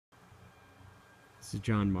This is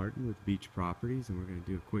John Martin with Beach Properties, and we're going to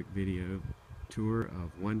do a quick video tour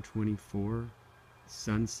of 124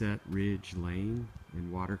 Sunset Ridge Lane in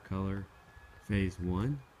Watercolor Phase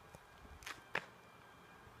 1.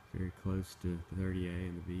 Very close to 30A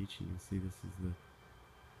and the beach. You can see this is the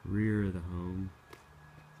rear of the home.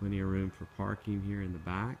 Plenty of room for parking here in the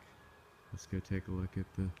back. Let's go take a look at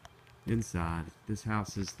the inside. This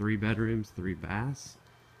house is 3 bedrooms, 3 baths.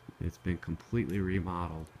 It's been completely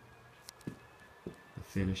remodeled.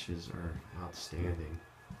 The finishes are outstanding.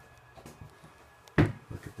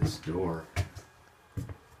 Look at this door.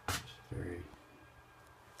 It's a very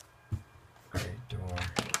great door.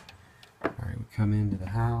 Alright, we come into the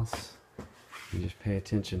house. You just pay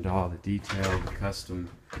attention to all the detail, the custom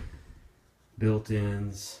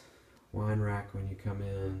built-ins, wine rack when you come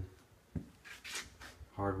in,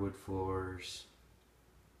 hardwood floors.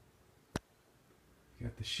 You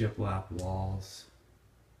got the shiplap walls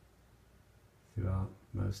throughout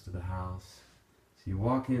most of the house. So you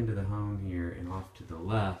walk into the home here, and off to the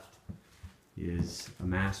left is a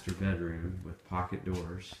master bedroom with pocket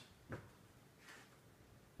doors.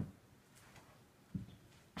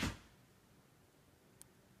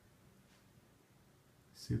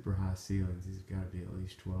 Super high ceilings. These have got to be at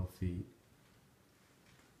least 12 feet.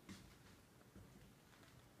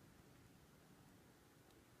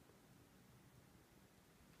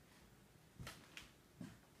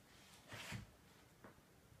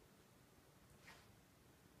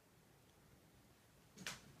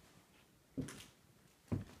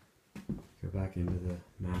 Go back into the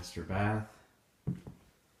master bath.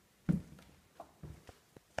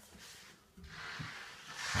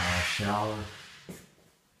 Shower.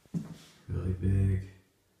 Really big.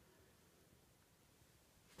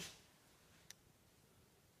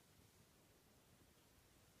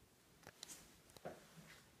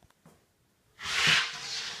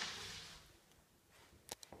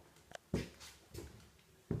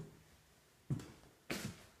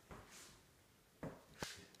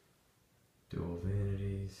 Dual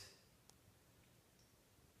vanities.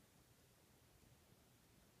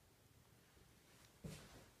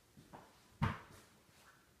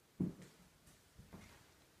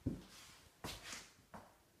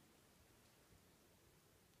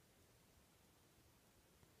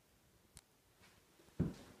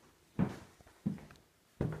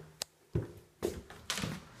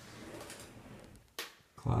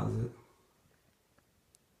 Closet.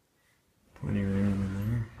 Plenty of room in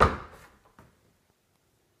there.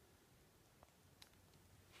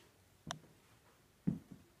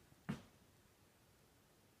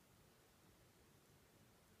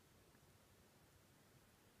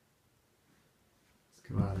 Let's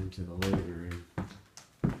go out into the living room.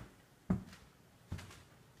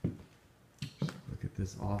 Look at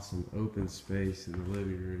this awesome open space in the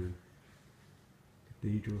living room.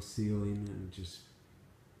 Cathedral ceiling, and just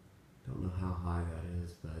don't know how high that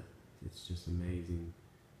is, but it's just amazing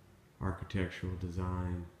architectural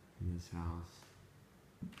design in this house.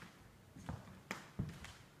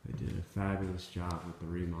 They did a fabulous job with the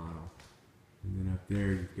remodel. And then up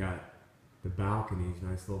there you've got the balconies,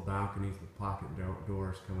 nice little balconies with pocket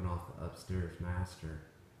doors coming off the upstairs master.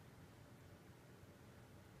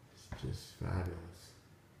 It's just fabulous.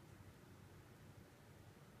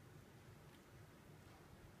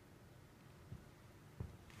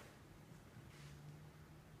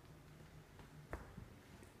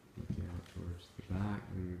 Towards the back,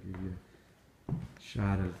 I'm going to give you a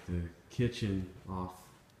shot of the kitchen off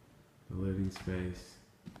the living space.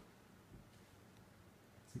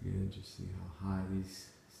 So again, just see how high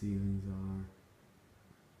these ceilings are.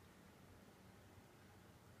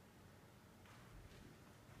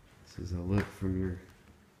 This is a look from your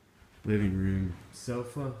living room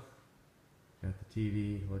sofa. Got the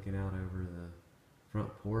TV looking out over the front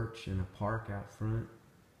porch and a park out front.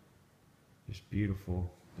 Just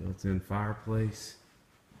beautiful. Built-in fireplace.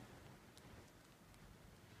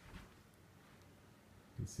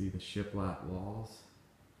 You can see the shiplap walls.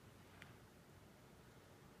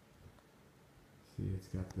 See, it's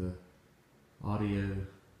got the audio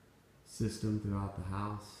system throughout the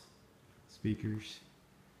house. Speakers.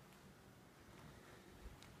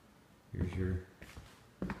 Here's your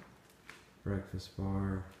breakfast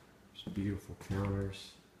bar. Just beautiful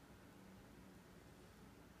counters.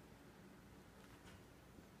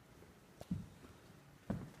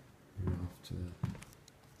 To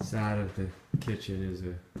the side of the kitchen is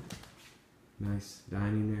a nice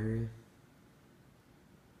dining area.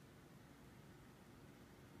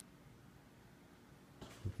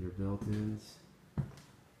 With your built-ins.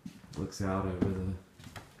 Looks out over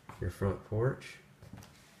your front porch.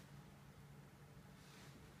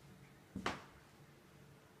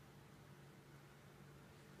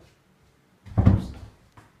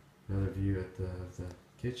 view at the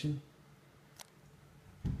kitchen.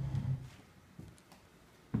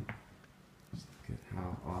 Just look at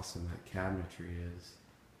how awesome that cabinetry is.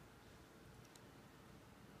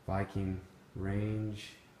 Viking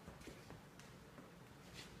range.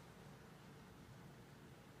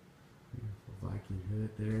 Beautiful Viking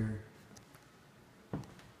hood there.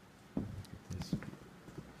 Look at this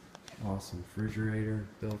awesome refrigerator,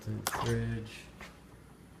 built-in fridge.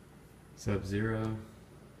 Sub-Zero.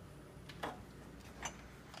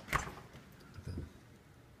 The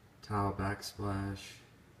tile backsplash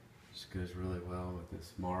just goes really well with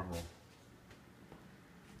this marble.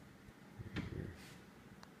 Look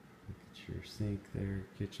at your sink there,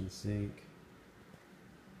 kitchen sink.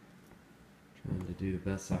 Trying to do the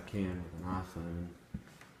best I can with an iPhone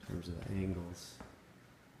in terms of the angles.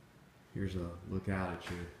 Here's a look out at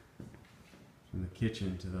you from the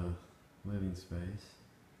kitchen to the living space.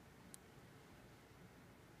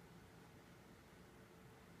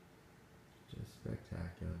 Just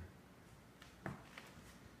spectacular.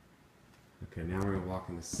 Okay, now we're going to walk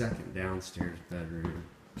in the second downstairs bedroom.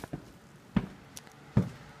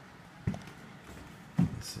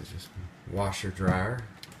 This is just washer dryer,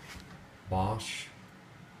 Bosch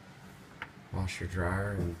washer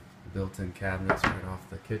dryer, and built-in cabinets right off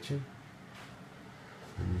the kitchen.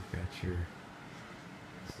 And you've got your,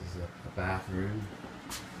 this is a bathroom.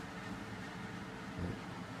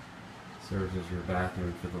 It serves as your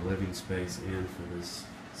bathroom for the living space and for this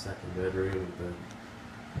second bedroom with the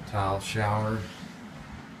tile shower.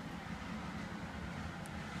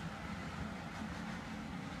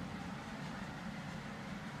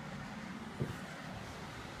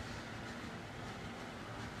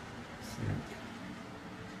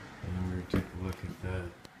 And we're going to take a look at the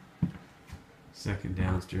second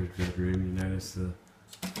downstairs bedroom. You notice the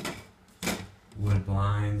wood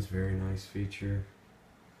blinds, very nice feature.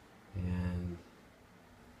 And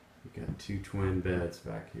you've got two twin beds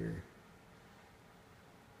back here.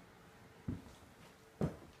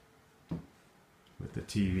 With the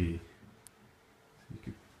TV. So you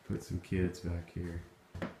could put some kids back here.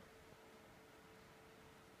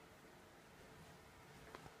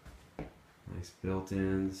 Nice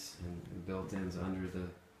built-ins and built-ins under the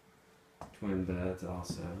twin beds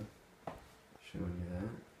also. Showing you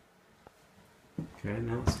that. Okay,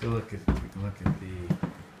 now let's go take a look at the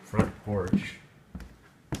front porch.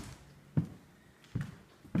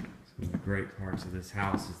 One of the great parts of this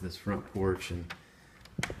house is this front porch and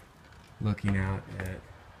looking out at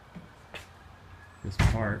this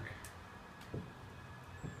park.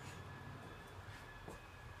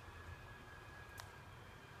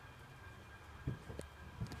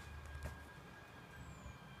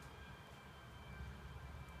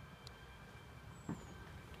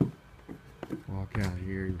 Walk out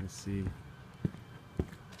here and you'll see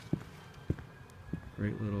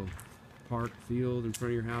great little park field in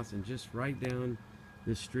front of your house, and just right down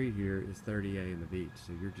this street here is 30A and the beach,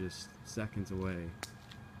 so you're just seconds away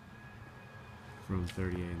from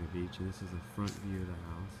 30A and the beach, and this is the front view of the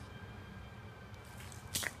house.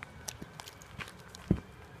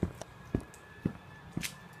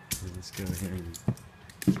 So let's go ahead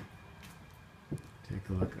and take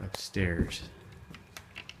a look upstairs.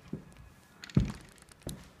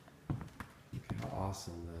 Look how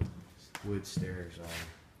awesome the wood stairs are.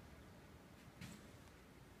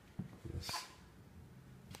 This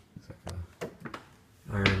looks like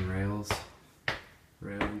iron railing.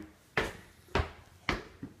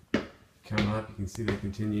 Come up, you can see they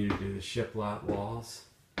continue to do the shiplap walls.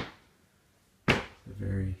 A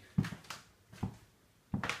very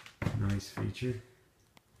nice feature.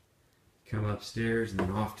 Come upstairs and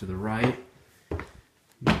then off to the right,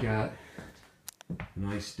 you've got a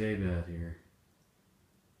nice day bed here.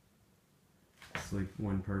 Sleep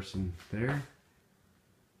one person there.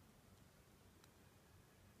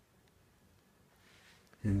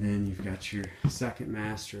 And then you've got your second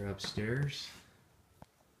master upstairs.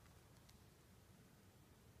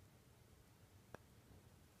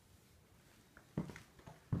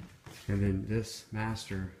 And then this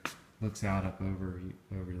master looks out up over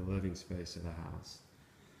the living space of the house.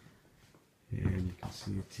 And you can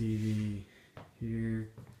see a TV here.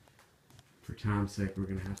 For time's sake, we're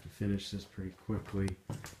going to have to finish this pretty quickly.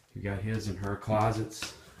 You got his and her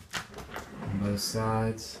closets on both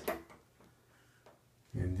sides.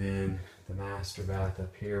 And then the master bath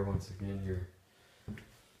up here. Once again, your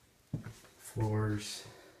floors,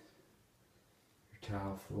 your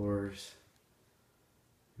tile floors,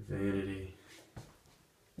 your vanity.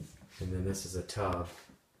 And then this is a tub,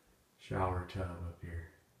 shower tub up here.